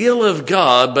a zeal of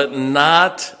God, but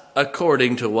not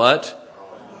according to what?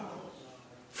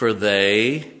 For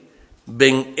they,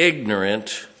 being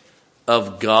ignorant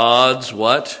of God's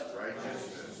what?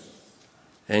 Righteousness.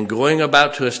 And going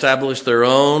about to establish their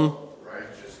own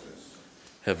Righteousness.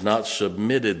 Have not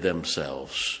submitted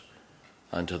themselves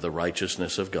unto the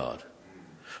righteousness of God.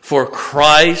 For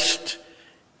Christ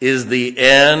is the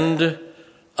end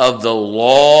of the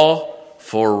law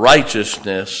for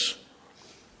righteousness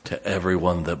to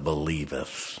everyone that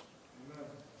believeth.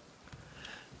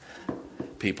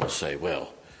 People say,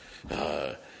 well,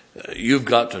 you've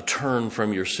got to turn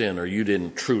from your sin or you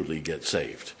didn't truly get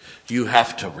saved. You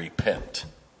have to repent.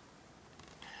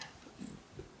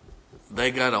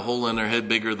 They got a hole in their head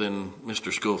bigger than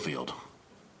Mr. Schofield.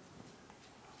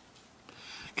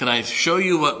 Can I show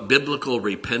you what biblical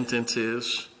repentance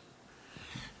is?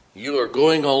 You are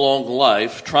going along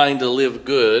life trying to live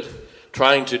good,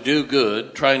 trying to do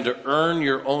good, trying to earn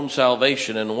your own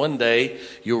salvation, and one day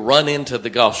you run into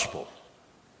the gospel.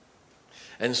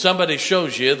 And somebody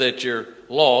shows you that you're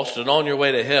lost and on your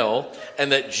way to hell,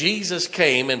 and that Jesus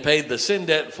came and paid the sin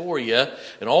debt for you,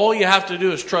 and all you have to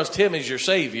do is trust him as your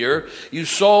Savior. You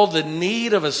saw the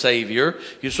need of a Savior,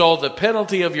 you saw the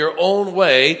penalty of your own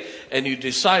way, and you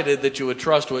decided that you would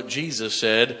trust what Jesus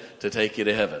said to take you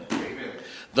to heaven. Amen.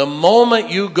 The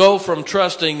moment you go from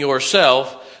trusting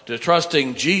yourself to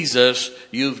trusting Jesus,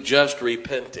 you've just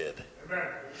repented. Amen.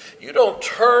 You don't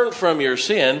turn from your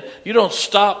sin. You don't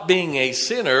stop being a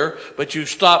sinner, but you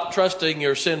stop trusting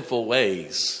your sinful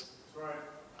ways. Right.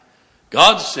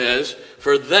 God says,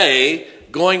 for they,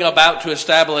 going about to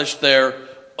establish their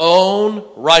own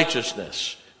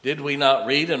righteousness. Did we not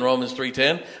read in Romans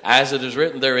 3:10, as it is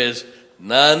written, there is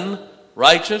none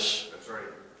righteous? That's right.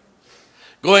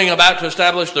 Going about to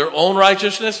establish their own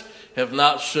righteousness, have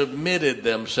not submitted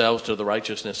themselves to the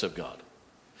righteousness of God.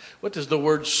 What does the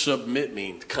word submit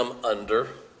mean? To come under?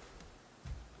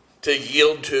 To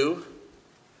yield to?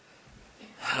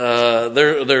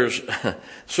 There's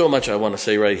so much I want to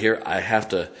say right here. I have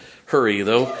to hurry,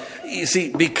 though. You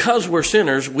see, because we're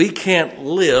sinners, we can't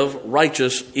live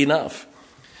righteous enough.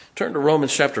 Turn to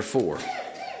Romans chapter 4.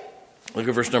 Look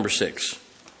at verse number 6.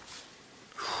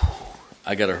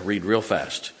 I got to read real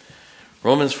fast.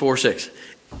 Romans 4:6.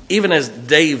 Even as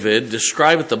David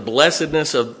describeth the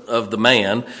blessedness of the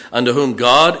man unto whom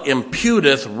God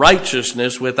imputeth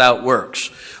righteousness without works.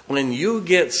 When you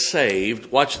get saved,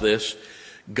 watch this,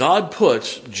 God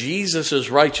puts Jesus'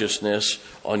 righteousness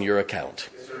on your account.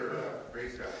 Yes, sir.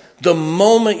 Praise God. The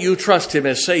moment you trust him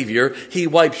as Savior, he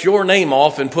wipes your name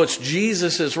off and puts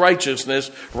Jesus' righteousness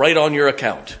right on your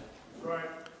account. Right.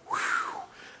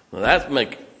 Well, that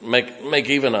make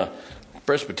even a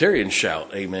Presbyterian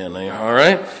shout, amen. All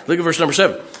right? Look at verse number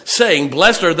 7. Saying,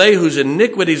 blessed are they whose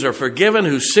iniquities are forgiven,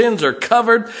 whose sins are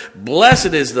covered. Blessed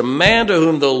is the man to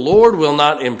whom the Lord will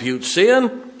not impute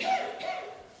sin.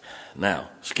 Now,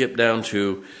 skip down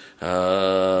to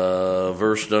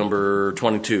verse number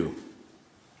 22.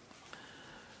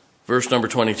 Verse number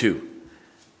 22.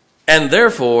 And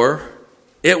therefore,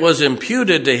 it was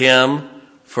imputed to him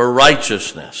for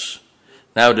righteousness.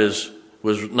 Now, it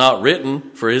was not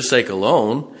written for his sake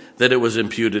alone that it was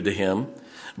imputed to him,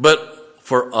 but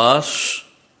for us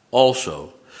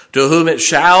also, to whom it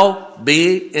shall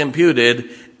be imputed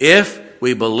if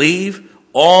we believe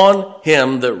on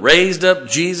him that raised up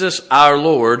Jesus our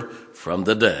Lord from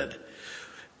the dead,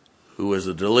 who was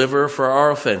the deliverer for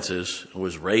our offenses and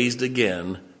was raised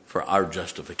again for our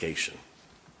justification.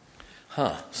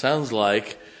 Sounds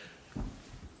like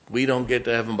we don't get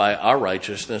to heaven by our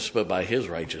righteousness, but by his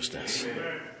righteousness.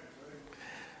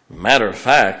 Matter of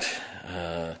fact,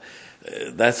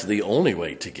 that's the only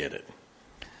way to get it.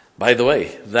 By the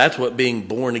way, that's what being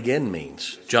born again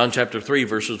means. John chapter 3,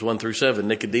 verses 1 through 7,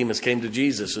 Nicodemus came to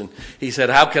Jesus and he said,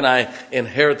 how can I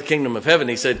inherit the kingdom of heaven?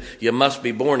 He said, you must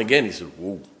be born again. He said,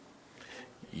 whoa.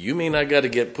 You mean I got to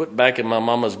get put back in my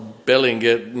mama's belly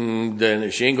and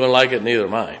then she ain't going to like it, neither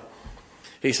am I.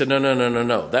 He said,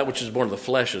 no. That which is born of the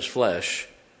flesh is flesh,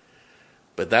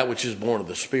 but that which is born of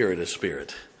the Spirit is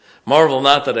spirit. Marvel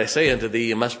not that I say unto thee,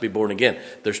 you must be born again.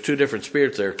 There's two different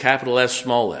spirits there, capital S,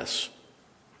 small s.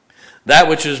 That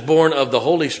which is born of the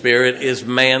Holy Spirit is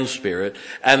man's spirit.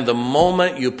 And the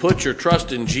moment you put your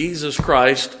trust in Jesus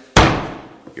Christ,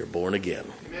 you're born again.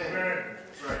 Amen.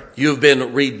 Right. You've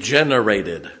been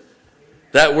regenerated.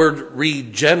 That word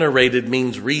regenerated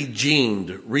means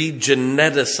regened,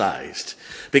 regeneticized.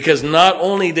 Because not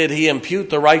only did he impute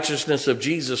the righteousness of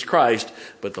Jesus Christ,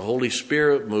 but the Holy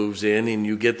Spirit moves in and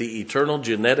you get the eternal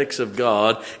genetics of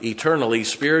God, eternally,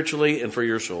 spiritually, and for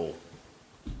your soul.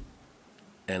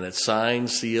 And it's signed,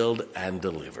 sealed, and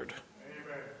delivered.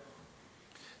 Amen.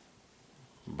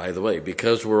 By the way,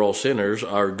 because we're all sinners,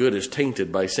 our good is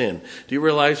tainted by sin. Do you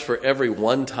realize for every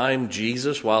one time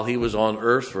Jesus, while he was on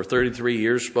earth for 33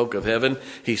 years, spoke of heaven,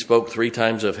 he spoke 3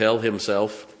 times of hell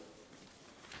himself?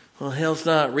 Well, hell's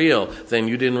not real. Then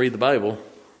you didn't read the Bible.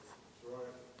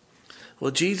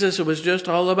 Well, Jesus, it was just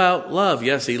all about love.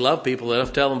 Yes, he loved people enough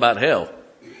to tell them about hell.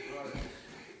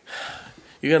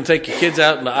 You're going to take your kids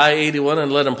out into I-81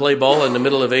 and let them play ball in the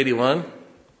middle of 81?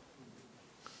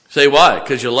 Say why?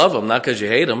 Because you love them, not because you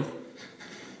hate them.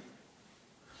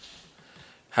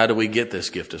 How do we get this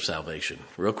gift of salvation?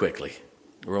 Real quickly.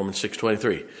 Romans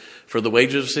 6:23. For the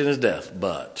wages of sin is death,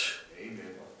 but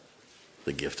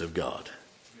the gift of God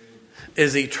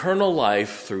is eternal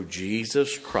life through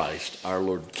Jesus Christ our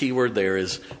Lord. Key word there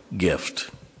is gift.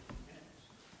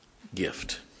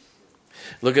 Gift.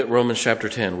 Look at Romans chapter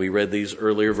 10. We read these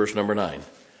earlier, verse number 9.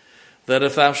 That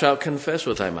if thou shalt confess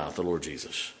with thy mouth the Lord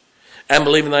Jesus, and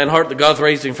believe in thine heart that God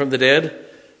raised him from the dead,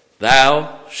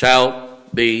 thou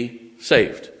shalt be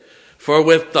saved. For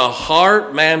with the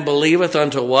heart man believeth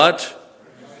unto what?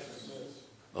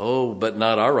 Oh, but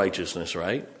not our righteousness,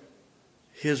 right?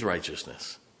 His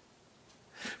righteousness.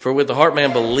 For with the heart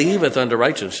man believeth unto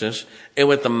righteousness, and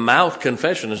with the mouth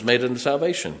confession is made unto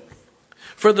salvation.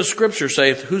 For the scripture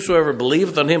saith, whosoever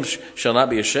believeth on him shall not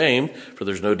be ashamed. For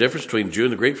there's no difference between the Jew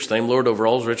and the Greek. For the same Lord over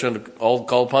all is rich unto all that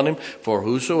call upon him. For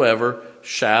whosoever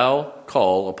shall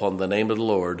call upon the name of the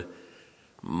Lord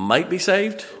might be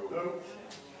saved.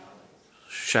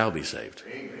 Shall be saved.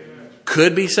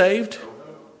 Could be saved.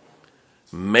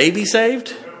 May be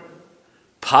saved.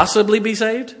 Possibly be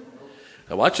saved.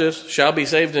 Now watch this. Shall be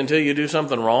saved until you do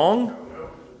something wrong?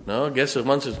 No, I guess that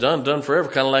once it's done, done forever.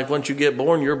 Kind of like once you get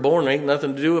born, you're born. Ain't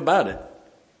nothing to do about it.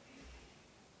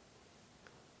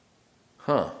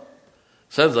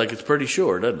 Sounds like it's pretty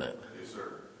sure, doesn't it? Yes,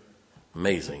 sir.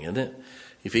 Amazing, isn't it?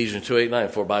 Ephesians 2:8-9,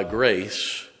 for by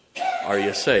grace are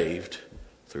you saved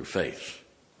through faith.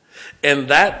 And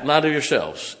that not of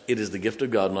yourselves. It is the gift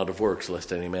of God, not of works,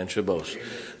 lest any man should boast.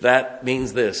 That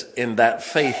means this, and that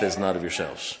faith is not of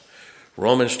yourselves.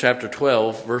 Romans chapter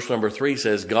 12, verse number 3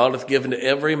 says, God hath given to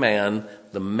every man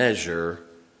the measure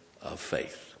of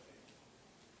faith.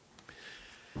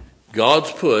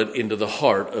 God's put into the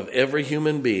heart of every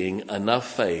human being enough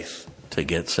faith to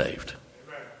get saved.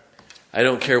 I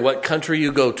don't care what country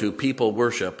you go to, people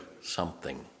worship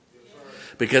something.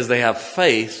 Because they have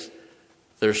faith,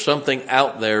 there's something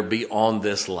out there beyond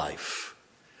this life.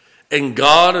 And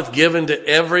God hath given to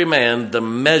every man the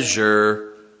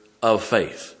measure of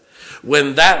faith.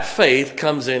 When that faith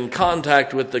comes in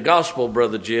contact with the gospel,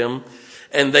 Brother Jim,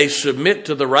 and they submit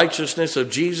to the righteousness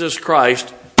of Jesus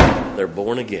Christ, they're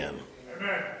born again.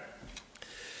 Amen.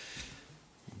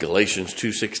 Galatians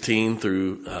 2:16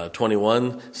 through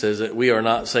 21 says that we are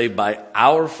not saved by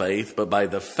our faith, but by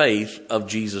the faith of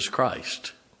Jesus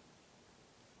Christ.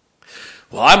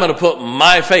 Well, I'm going to put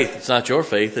my faith. It's not your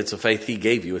faith. It's a faith he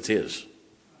gave you. It's his.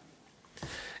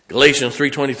 Galatians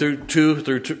 3:22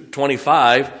 through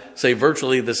 25 say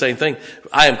virtually the same thing.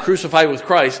 I am crucified with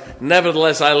Christ.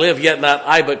 Nevertheless, I live, yet not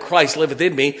I, but Christ liveth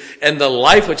in me. And the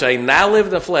life which I now live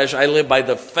in the flesh, I live by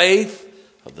the faith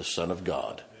of the Son of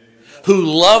God, who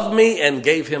loved me and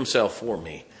gave himself for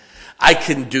me. I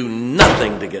can do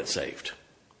nothing to get saved.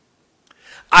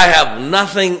 I have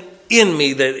nothing in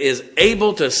me that is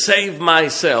able to save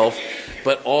myself,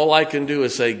 but all I can do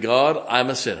is say, God, I'm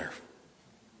a sinner.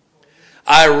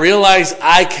 I realize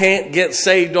I can't get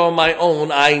saved on my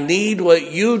own. I need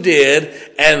what you did,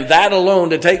 and that alone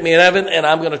to take me to heaven, and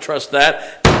I'm going to trust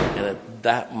that. And at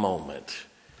that moment,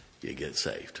 you get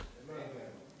saved.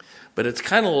 But it's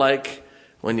kind of like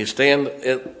when you stand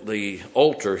at the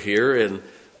altar here and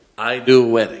I do a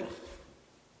wedding.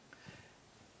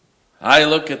 I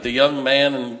look at the young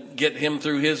man and get him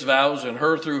through his vows and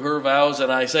her through her vows,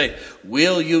 and I say,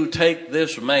 will you take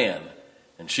this man?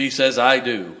 And she says, I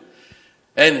do.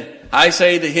 And I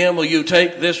say to him, will you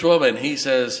take this woman? He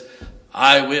says,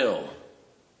 I will.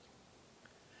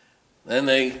 Then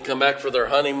they come back for their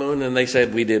honeymoon and they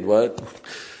said, we did what?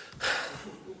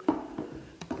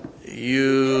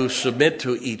 You submit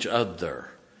to each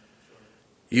other.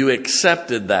 You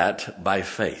accepted that by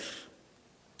faith.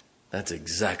 That's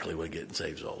exactly what getting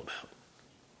saved is all about.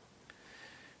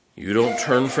 You don't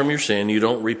turn from your sin. You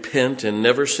don't repent and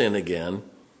never sin again.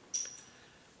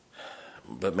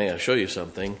 But may I show you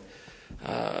something?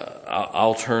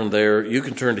 I'll turn there. You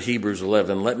can turn to Hebrews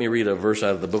 11. Let me read a verse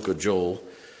out of the book of Joel.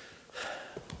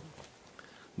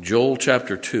 Joel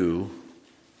chapter 2,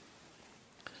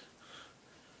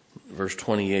 verse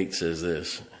 28 says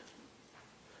this.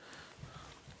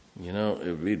 You know, it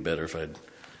would be better if I'd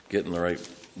get in the right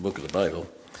book of the Bible.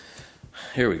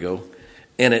 Here we go.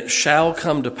 And it shall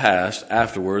come to pass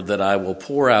afterward that I will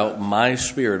pour out my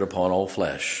spirit upon all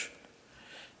flesh.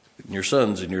 And your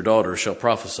sons and your daughters shall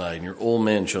prophesy, and your old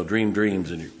men shall dream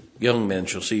dreams, and your young men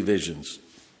shall see visions.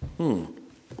 God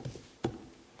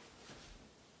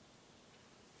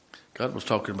was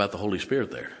talking about the Holy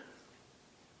Spirit there.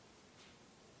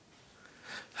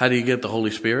 How do you get the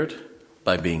Holy Spirit?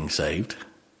 By being saved.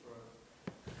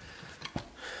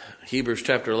 Hebrews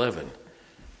chapter 11.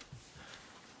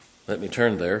 Let me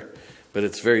turn there, but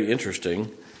it's very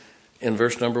interesting. In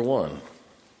verse number 1.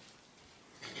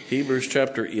 Hebrews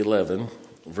chapter 11,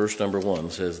 verse number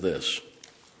 1 says this.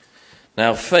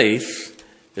 Now faith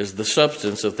is the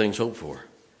substance of things hoped for,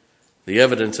 the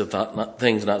evidence of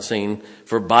things not seen,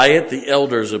 for by it the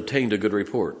elders obtained a good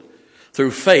report.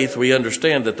 Through faith we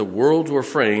understand that the worlds were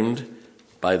framed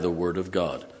by the word of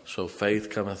God. So faith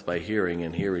cometh by hearing,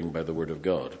 and hearing by the word of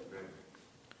God.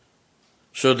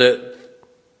 So that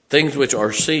things which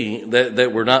are seen,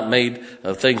 that were not made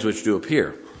of things which do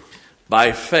appear.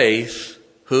 By faith,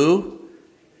 who?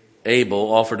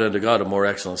 Abel offered unto God a more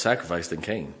excellent sacrifice than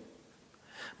Cain.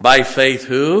 By faith,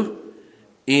 who?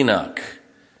 Enoch.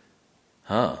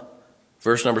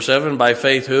 Verse number 7, by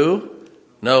faith, who?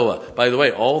 Noah. By the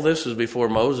way, all this is before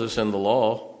Moses and the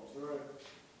law.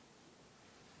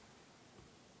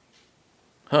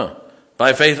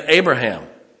 By faith, Abraham.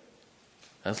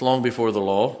 That's long before the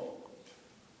law.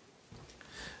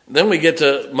 Then we get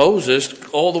to Moses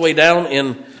all the way down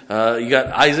in, you got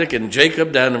Isaac and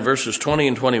Jacob down in verses 20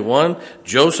 and 21,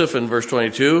 Joseph in verse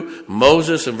 22,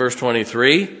 Moses in verse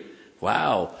 23.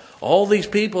 Wow. All these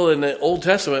people in the Old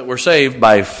Testament were saved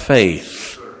by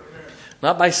faith,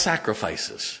 not by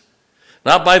sacrifices.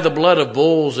 Not by the blood of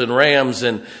bulls and rams,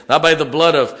 and not by the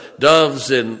blood of doves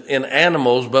and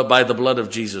animals, but by the blood of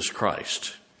Jesus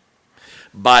Christ.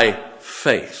 By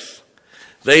faith.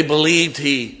 They believed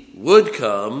he would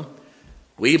come.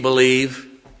 We believe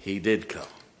he did come.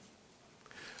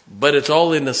 But it's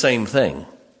all in the same thing.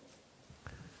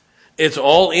 It's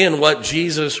all in what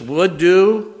Jesus would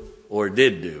do or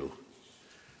did do.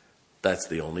 That's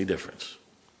the only difference.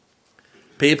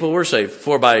 People were saved,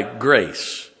 for by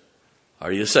grace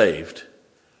are you saved?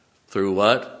 Through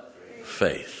what?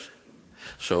 Faith.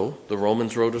 So, the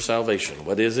Romans Road to Salvation.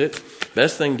 What is it?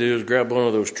 Best thing to do is grab one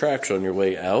of those tracts on your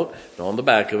way out. And on the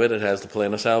back of it, it has the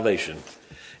plan of salvation.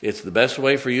 It's the best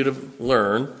way for you to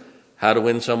learn how to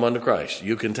win someone to Christ.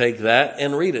 You can take that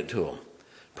and read it to them.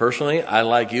 Personally, I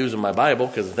like using my Bible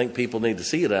because I think people need to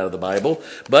see it out of the Bible.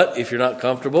 But if you're not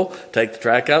comfortable, take the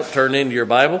tract out, turn it into your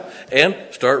Bible, and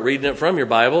start reading it from your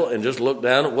Bible and just look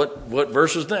down at what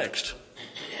verse is next.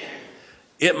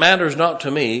 It matters not to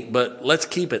me, but let's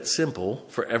keep it simple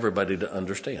for everybody to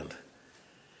understand.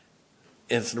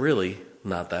 It's really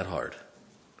not that hard.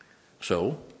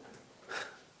 So,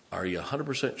 are you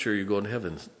 100% sure you're going to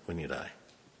heaven when you die?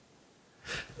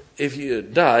 If you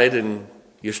died and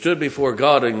you stood before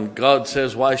God and God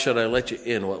says, why should I let you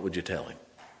in? What would you tell him?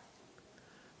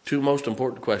 Two most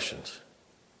important questions.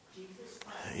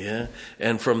 Yeah.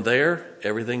 And from there,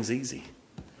 everything's easy.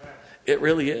 It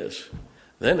really is.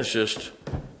 Then it's just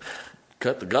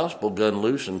cut the gospel gun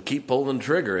loose and keep pulling the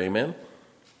trigger. Amen.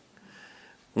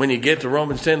 When you get to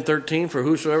Romans 10:13, for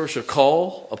whosoever shall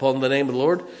call upon the name of the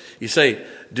Lord, you say,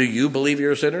 do you believe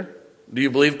you're a sinner? Do you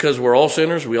believe because we're all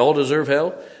sinners, we all deserve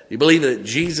hell? You believe that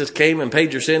Jesus came and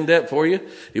paid your sin debt for you?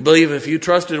 You believe if you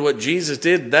trusted what Jesus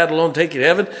did, that alone take you to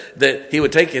heaven, that he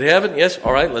would take you to heaven? Yes?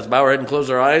 All right, let's bow our head and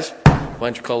close our eyes. Why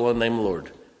don't you call on the name of the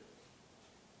Lord?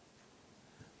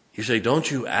 You say, don't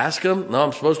you ask him? No,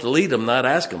 I'm supposed to lead him, not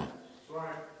ask him.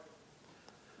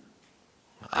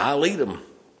 I lead him.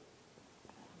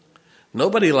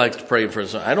 Nobody likes to pray for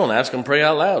us. I don't ask them to pray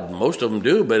out loud. Most of them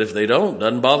do, but if they don't, it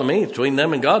doesn't bother me. It's between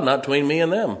them and God, not between me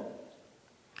and them.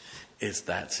 It's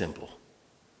that simple.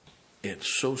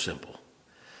 It's so simple.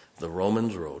 The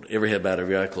Romans Road. Every head bowed,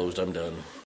 every eye closed. I'm done.